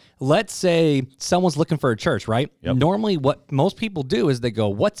 So let's say someone's looking for a church, right? Yep. Normally what most people do is they go,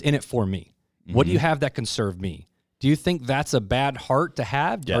 what's in it for me? What do you have that can serve me? Do you think that's a bad heart to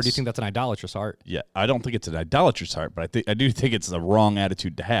have? Yes. Or do you think that's an idolatrous heart? Yeah, I don't think it's an idolatrous heart, but I do think it's the wrong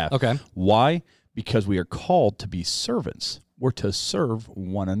attitude to have. Okay. Why? Because we are called to be servants. We're to serve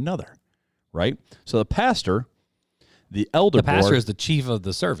one another, right? So the pastor, the elder The pastor board, is the chief of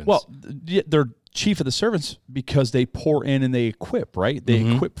the servants. well, they're chief of the servants because they pour in and they equip, right?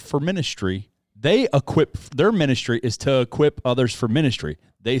 They equip for ministry. They equip, their ministry is to equip others for ministry.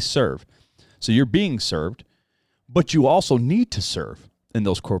 They serve. So you're being served, but you also need to serve in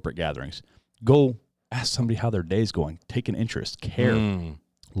those corporate gatherings. Go ask somebody how their day's going. Take an interest, care,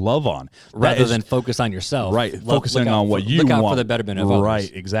 love on. rather than focus on yourself. Right, focusing on what you look out want. for the betterment of others.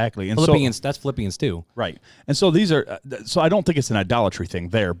 Right, exactly. And That's Philippians 2. right. And so these are, so I don't think it's an idolatry thing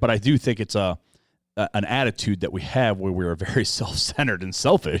there, but I do think it's an attitude that we have where we're very self-centered and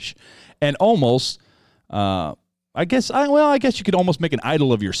selfish and almost, I guess you could almost make an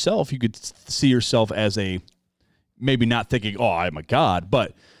idol of yourself. You could see yourself as maybe not thinking, oh, I'm a god,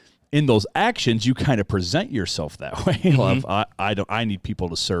 but in those actions, you kind of present yourself that way. I need people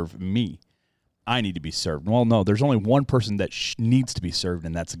to serve me. I need to be served. Well, no, there's only one person that needs to be served,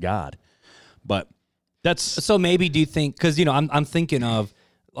 and that's God. But that's So maybe do you think, because, I'm thinking of,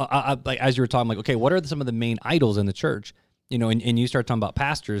 like as you were talking, like, okay, what are some of the main idols in the church? And you start talking about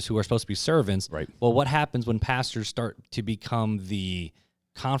pastors who are supposed to be servants. Right. Well, what happens when pastors start to become the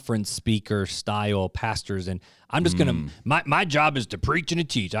conference speaker style pastors? And I'm just going to, my job is to preach and to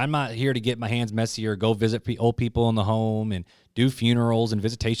teach. I'm not here to get my hands messy or go visit old people in the home and do funerals and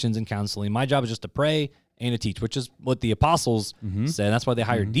visitations and counseling. My job is just to pray and to teach, which is what the apostles said. That's why they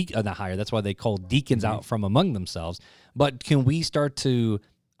hired, that's why they called deacons out from among themselves. But can we start to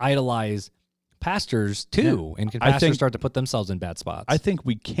idolize pastors too, and can pastors start to put themselves in bad spots? I think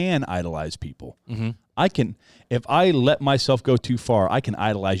we can idolize people. I can, if I let myself go too far, I can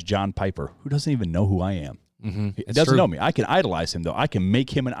idolize John Piper, who doesn't even know who I am. He doesn't know me. I can idolize him, though. I can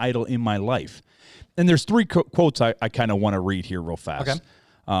make him an idol in my life. And there's three quotes I kind of want to read here real fast.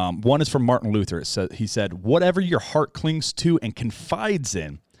 Okay. One is from Martin Luther. He said, "Whatever your heart clings to and confides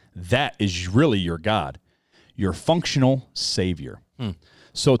in, that is really your God, your functional savior."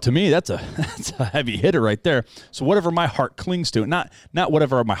 So to me, that's a heavy hitter right there. So whatever my heart clings to, not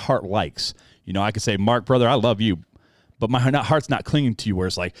whatever my heart likes. I could say, Mark, brother, I love you, but my heart's not clinging to you where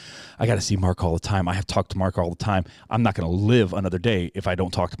it's like, I got to see Mark all the time. I have to talk to Mark all the time. I'm not going to live another day if I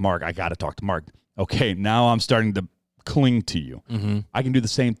don't talk to Mark. I got to talk to Mark. Okay, now I'm starting to cling to you. I can do the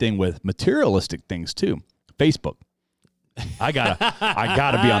same thing with materialistic things too. Facebook. I gotta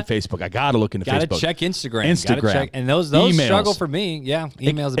be on Facebook. I gotta look into Facebook. Gotta check Instagram. Gotta check, and those emails. Struggle for me. Yeah,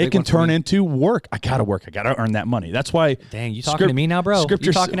 emails. It can turn into work. I gotta work. I gotta earn that money. That's why. Dang, you talking to me now, bro?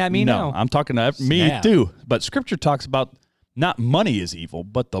 You talking at me now? No, I'm talking to me too. But Scripture talks about not money is evil,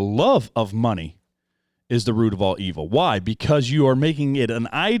 but the love of money is the root of all evil. Why? Because you are making it an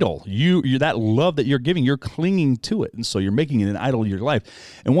idol. You that love that you're giving, you're clinging to it, and so you're making it an idol of your life.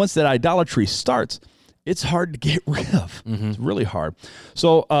 And once that idolatry starts, it's hard to get rid of. It's really hard.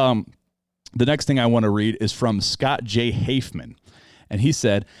 So the next thing I want to read is from Scott J. Hafman. And he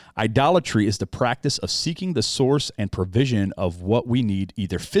said, idolatry is the practice of seeking the source and provision of what we need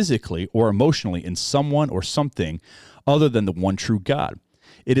either physically or emotionally in someone or something other than the one true God.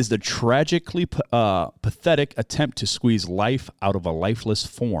 It is the tragically pathetic attempt to squeeze life out of a lifeless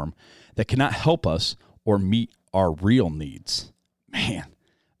form that cannot help us or meet our real needs. Man.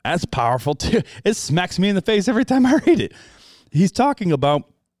 That's powerful too. It smacks me in the face every time I read it. He's talking about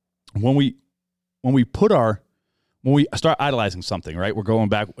when we start idolizing something, right? We're going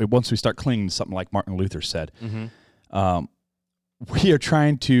back once we start clinging to something like Martin Luther said. We are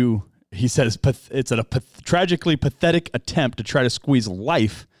trying to. He says it's a tragically pathetic attempt to try to squeeze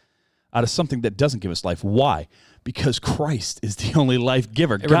life out of something that doesn't give us life. Why? Because Christ is the only life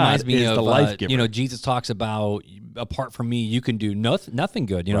giver. It reminds me of the life giver. Jesus talks about, apart from me, you can do nothing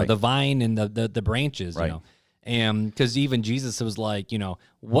good. Right. The vine and the branches. Right. And because even Jesus was like,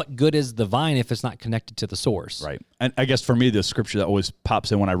 what good is the vine if it's not connected to the source? Right. And I guess for me, the scripture that always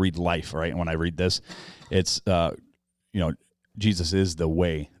pops in when I read life, right? And when I read this, it's, Jesus is the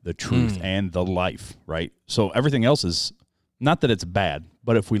way, the truth, and the life, right? So everything else is, not that it's bad,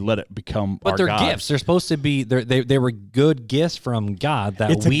 but if we let it become But our they're God, gifts. They're supposed to be, they were good gifts from God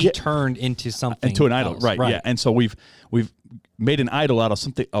that It's a we gift. turned into something into an idol, else. right? Yeah. And so we've made an idol out of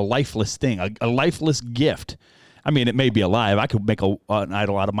something, a lifeless thing, a lifeless gift. I mean, it may be alive. I could make an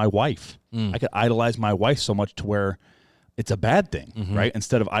idol out of my wife. I could idolize my wife so much to where it's a bad thing, right?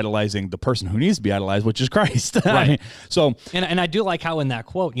 Instead of idolizing the person who needs to be idolized, which is Christ. Right. I mean, so And I do like how in that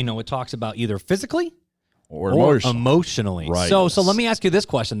quote, it talks about either physically or or emotional. emotionally. Right. So let me ask you this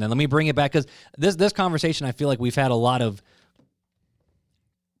question then. Let me bring it back because this conversation, I feel like we've had a lot of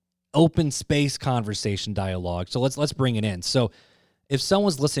open space conversation dialogue. So let's bring it in. So if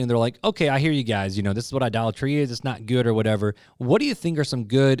someone's listening, they're like, okay, I hear you guys. This is what idolatry is. It's not good or whatever. What do you think are some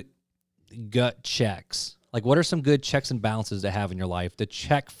good gut checks? Like, what are some good checks and balances to have in your life to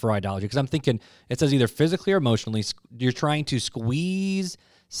check for idolatry? Because I'm thinking it says either physically or emotionally. You're trying to squeeze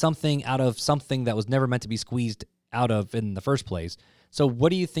something out of something that was never meant to be squeezed out of in the first place. So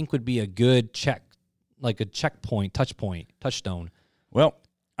what do you think would be a good check, like a checkpoint, touchstone? Well,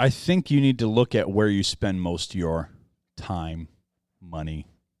 I think you need to look at where you spend most of your time, money,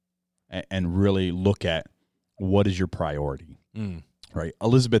 and really look at what is your priority, right?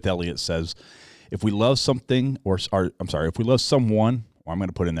 Elizabeth Elliot says, if we love something, if we love someone, or I'm going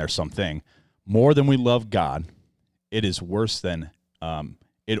to put in there something, more than we love God, it is worse than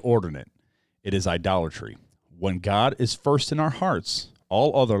inordinate. It is idolatry. When God is first in our hearts,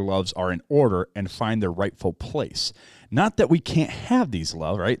 all other loves are in order and find their rightful place. Not that we can't have these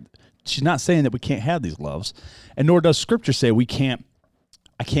loves, right? She's not saying that we can't have these loves, and nor does Scripture say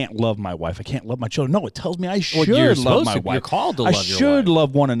I can't love my wife. I can't love my children. No, it tells me I should love my wife. You're called to love your wife. I should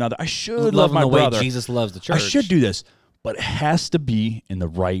love one another. I should love my the way brother. Jesus loves the church. I should do this, but it has to be in the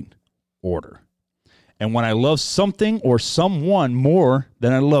right order. And when I love something or someone more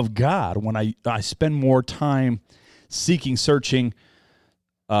than I love God, when I spend more time seeking, searching,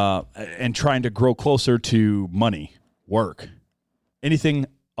 and trying to grow closer to money, work, anything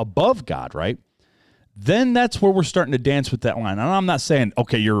above God, right? Then that's where we're starting to dance with that line. And I'm not saying,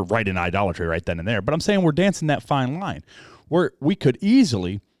 okay, you're right in idolatry right then and there, but I'm saying we're dancing that fine line where we could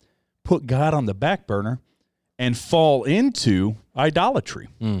easily put God on the back burner and fall into idolatry.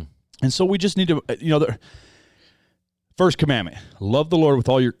 And so we just need to, the first commandment, love the Lord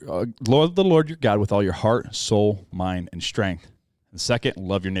love the Lord your God with all your heart, soul, mind, and strength. And second,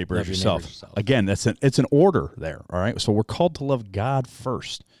 love your neighbor as yourself. Again, it's an order there, all right? So we're called to love God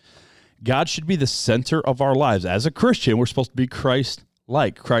first. God should be the center of our lives. As a Christian, we're supposed to be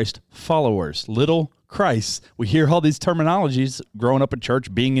Christ-like, Christ followers, little Christ. We hear all these terminologies growing up in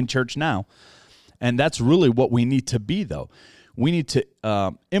church, being in church now, and that's really what we need to be, though. We need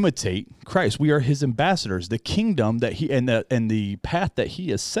to imitate Christ. We are His ambassadors. The kingdom that He and the path that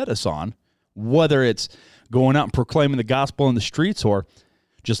He has set us on, whether it's going out and proclaiming the gospel in the streets or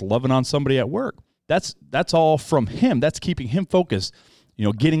just loving on somebody at work, that's all from Him. That's keeping Him focused.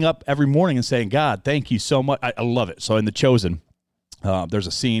 Getting up every morning and saying, God, thank you so much. I love it. So in The Chosen, there's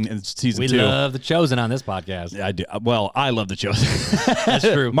a scene in season 2. We love The Chosen on this podcast. I do. Well, I love The Chosen. That's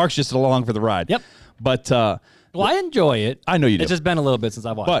true. Mark's just along for the ride. Yep. But well, I enjoy it. I know you do. It's just been a little bit since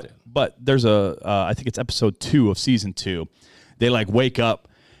I've watched it. But there's I think it's episode 2 of season 2. They wake up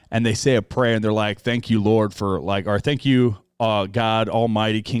and they say a prayer and they're like, thank you, Lord, or thank you, God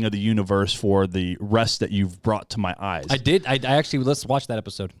Almighty, King of the universe, for the rest that you've brought to my eyes. I did. I actually, let's watch that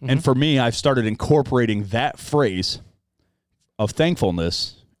episode. And for me, I've started incorporating that phrase of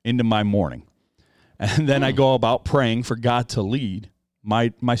thankfulness into my morning. And then I go about praying for God to lead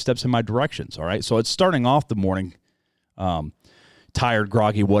my steps in my directions, all right? So it's starting off the morning, tired,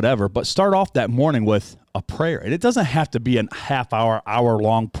 groggy, whatever, but start off that morning with a prayer. And it doesn't have to be a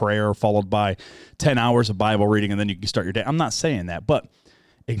hour-long prayer followed by 10 hours of Bible reading and then you can start your day. I'm not saying that, but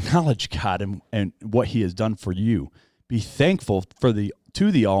acknowledge God and what He has done for you. Be thankful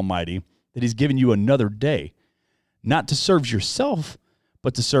to the Almighty that He's given you another day, not to serve yourself,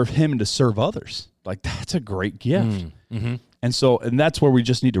 but to serve Him and to serve others. That's a great gift. Mm-hmm. And that's where we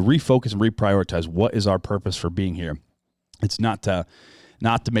just need to refocus and reprioritize what is our purpose for being here. It's not to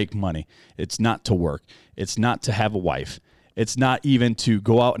make money. It's not to work. It's not to have a wife. It's not even to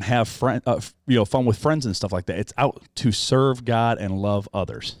go out and have fun with friends and stuff like that. It's out to serve God and love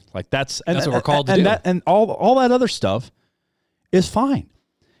others. That's what we're called to do. And all that other stuff is fine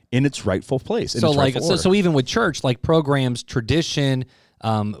in its rightful place. So even with church, programs, tradition,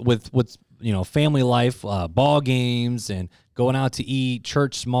 with family life, ball games, and going out to eat,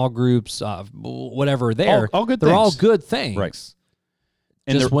 church small groups, whatever. All good they're things. all good things. Right.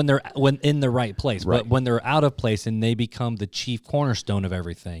 And Just when in the right place. Right. But when they're out of place and they become the chief cornerstone of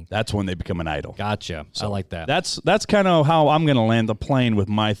everything. That's when they become an idol. Gotcha. I like that. That's kind of how I'm going to land the plane with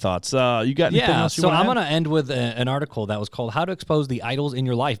my thoughts. You got anything else you so want I'm to going to end with an article that was called "How to Expose the Idols in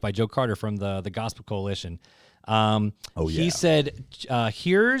Your Life" by Joe Carter from the Gospel Coalition. He said,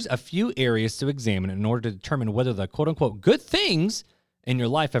 here's a few areas to examine in order to determine whether the quote-unquote good things in your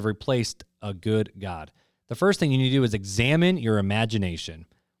life have replaced a good God. The first thing you need to do is examine your imagination.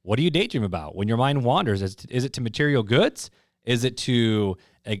 What do you daydream about? When your mind wanders, is it to material goods? Is it to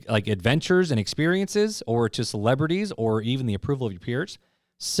like adventures and experiences, or to celebrities, or even the approval of your peers?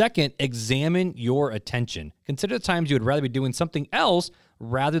 Second, examine your attention. Consider the times you would rather be doing something else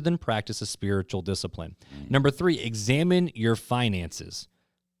rather than practice a spiritual discipline. Number 3, examine your finances.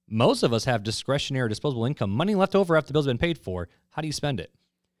 Most of us have discretionary disposable income, money left over after the bill's been paid for. How do you spend it?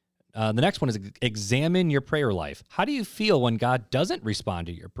 The next one is examine your prayer life. How do you feel when God doesn't respond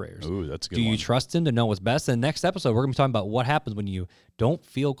to your prayers? Ooh, that's a good Do one. you trust him to know what's best? In the next episode, we're going to be talking about what happens when you don't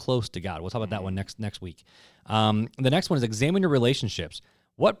feel close to God. We'll talk about that one next week. The next one is examine your relationships.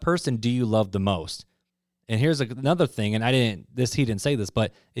 What person do you love the most? And here's another thing, and he didn't say this,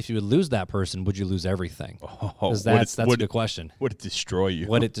 but if you would lose that person, would you lose everything? Because that's a good question. Would it destroy you?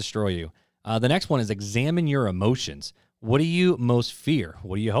 Would it destroy you? The next one is examine your emotions. What do you most fear?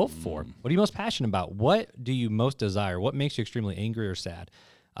 What do you hope for? What are you most passionate about? What do you most desire? What makes you extremely angry or sad?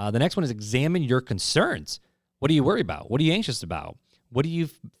 The next one is examine your concerns. What do you worry about? What are you anxious about? What do you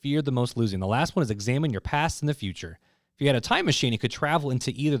fear the most losing? The last one is examine your past and the future. If you had a time machine, you could travel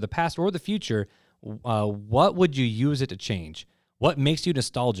into either the past or the future. What would you use it to change? What makes you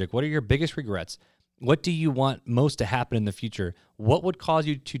nostalgic? What are your biggest regrets? What do you want most to happen in the future? What would cause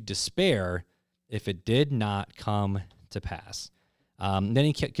you to despair if it did not come to pass? Then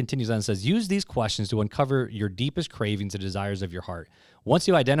he continues on and says, use these questions to uncover your deepest cravings and desires of your heart. Once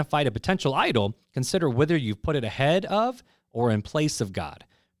you identified a potential idol, consider whether you've put it ahead of or in place of God.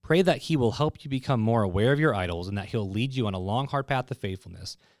 Pray that he will help you become more aware of your idols and that he'll lead you on a long, hard path of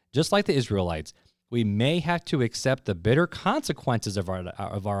faithfulness. Just like the Israelites, we may have to accept the bitter consequences of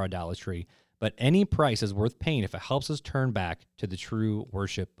our idolatry, but any price is worth paying if it helps us turn back to the true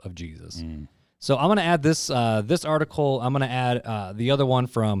worship of Jesus. So I'm going to add this article. I'm going to add the other one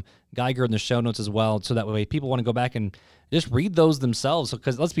from Geiger in the show notes as well, so that way people want to go back and just read those themselves.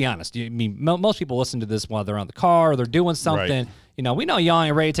 Because let's be honest, most people listen to this while they're on the car or they're doing something. Right. We know y'all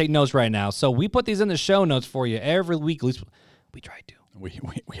ain't ready to take notes right now, so we put these in the show notes for you every week. At least we try to. We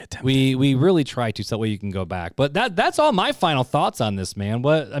attempt. We really try to, so that way you can go back. But that's all my final thoughts on this, man.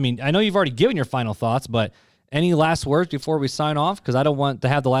 I know you've already given your final thoughts, but any last words before we sign off? Because I don't want to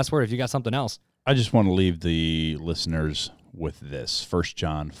have the last word if you got something else. I just want to leave the listeners with this. 1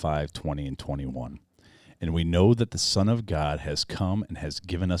 John 5:20 and 21. And we know that the Son of God has come and has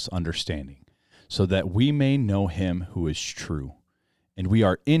given us understanding, so that we may know him who is true. And we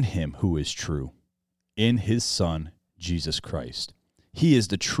are in him who is true, in his Son, Jesus Christ. He is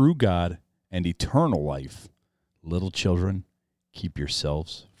the true God and eternal life. Little children, keep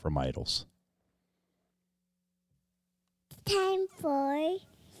yourselves from idols. Time for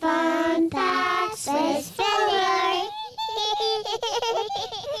Fun Facts with Filler.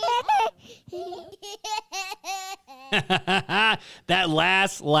 That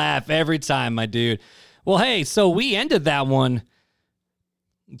last laugh every time, my dude. Well, hey, so we ended that one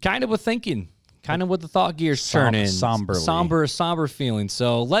kind of with thinking, kind of with the thought gears turning, somberly. somber feeling.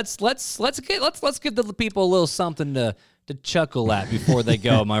 So let's give the people a little something to chuckle at before they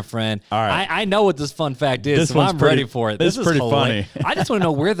go, my friend. All right. I know what this fun fact is, This so one's I'm pretty- ready for it. this is pretty hilarious. funny. I just want to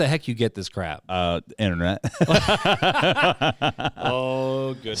know where the heck you get this crap. Internet.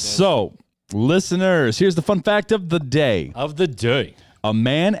 Oh, goodness. So, listeners, here's the fun fact of the day. Of the day. A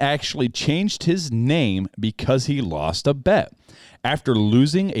man actually changed his name because he lost a bet. After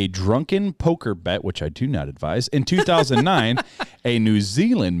losing a drunken poker bet, which I do not advise, in 2009, a New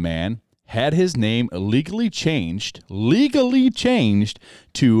Zealand man had his name legally changed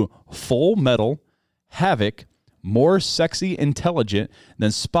to Full Metal Havoc, more sexy, intelligent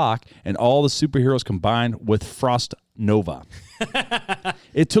than Spock and all the superheroes combined with Frost Nova.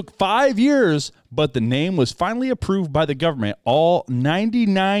 It took 5 years, but the name was finally approved by the government. All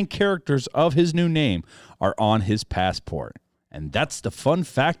 99 characters of his new name are on his passport. And that's the fun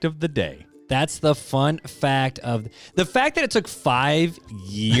fact of the day. That's the fun fact of the fact that it took 5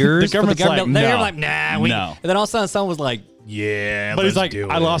 years. The government's like, no, they're like, nah, no. And then all of a sudden, someone was like, yeah, But he's like, do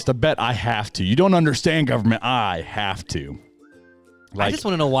I it. lost a bet. I have to. You don't understand, government. I have to. I just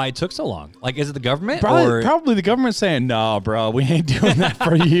want to know why it took so long. Like, is it the government? Probably the government saying, no, bro, we ain't doing that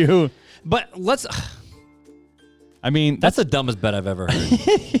for you. But let's... I mean, That's the dumbest bet I've ever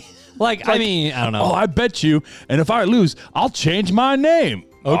heard. I mean, I don't know. Oh, I bet you. And if I lose, I'll change my name.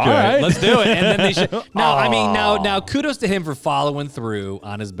 Okay, All right. let's do it. And then they should. Now, kudos to him for following through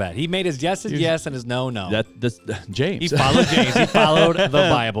on his bet. He made his yes and his no. That's James. He followed James. He followed the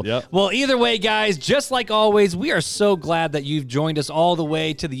Bible. Yep. Well, either way, guys, just like always, we are so glad that you've joined us all the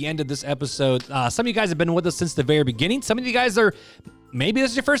way to the end of this episode. Some of you guys have been with us since the very beginning. Some of you guys are. Maybe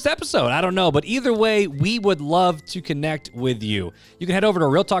this is your first episode. I don't know. But either way, we would love to connect with you. You can head over to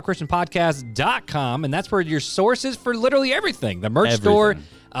realtalkchristianpodcast.com, and that's where your source is for literally everything. The merch store,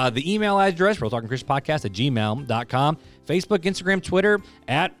 the email address, realtalkingchristianpodcast@gmail.com, Facebook, Instagram, Twitter,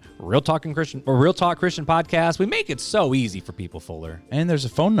 at Real Talk Christian Podcast. We make it so easy for people, Fuller. And there's a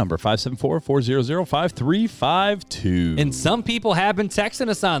phone number, 574-400-5352. And some people have been texting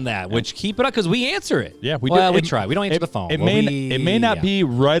us on that, which keep it up because we answer it. Yeah, we do. We try. try. We don't answer the phone. It may not be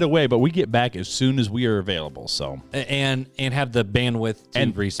right away, but we get back as soon as we are available. So and have the bandwidth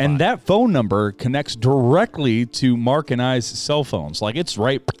to respond. And that phone number connects directly to Mark and I's cell phones. Like it's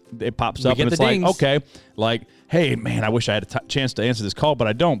right, it pops up and it's like, okay, like, hey, man, I wish I had a chance to answer this call, but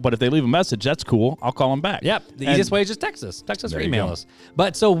I don't. But if they leave a message, that's cool. I'll call them back. Yep. The easiest way is just text us. Text us or email us.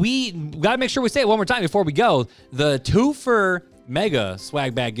 But so we got to make sure we say it one more time before we go. The 2 for Mega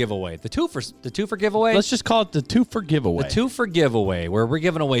swag bag giveaway. The two for giveaway. Let's just call it the 2 for giveaway. The 2 for giveaway, where we're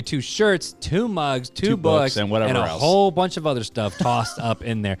giving away 2 shirts, 2 mugs, 2 books, and whatever a else. whole bunch of other stuff tossed up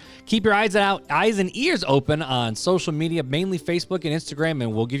in there. Keep your eyes and ears open on social media, mainly Facebook and Instagram,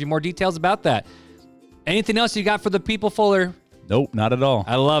 and we'll give you more details about that. Anything else you got for the people, Fuller? Nope, not at all.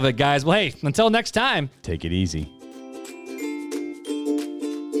 I love it, guys. Well, hey, until next time. Take it easy.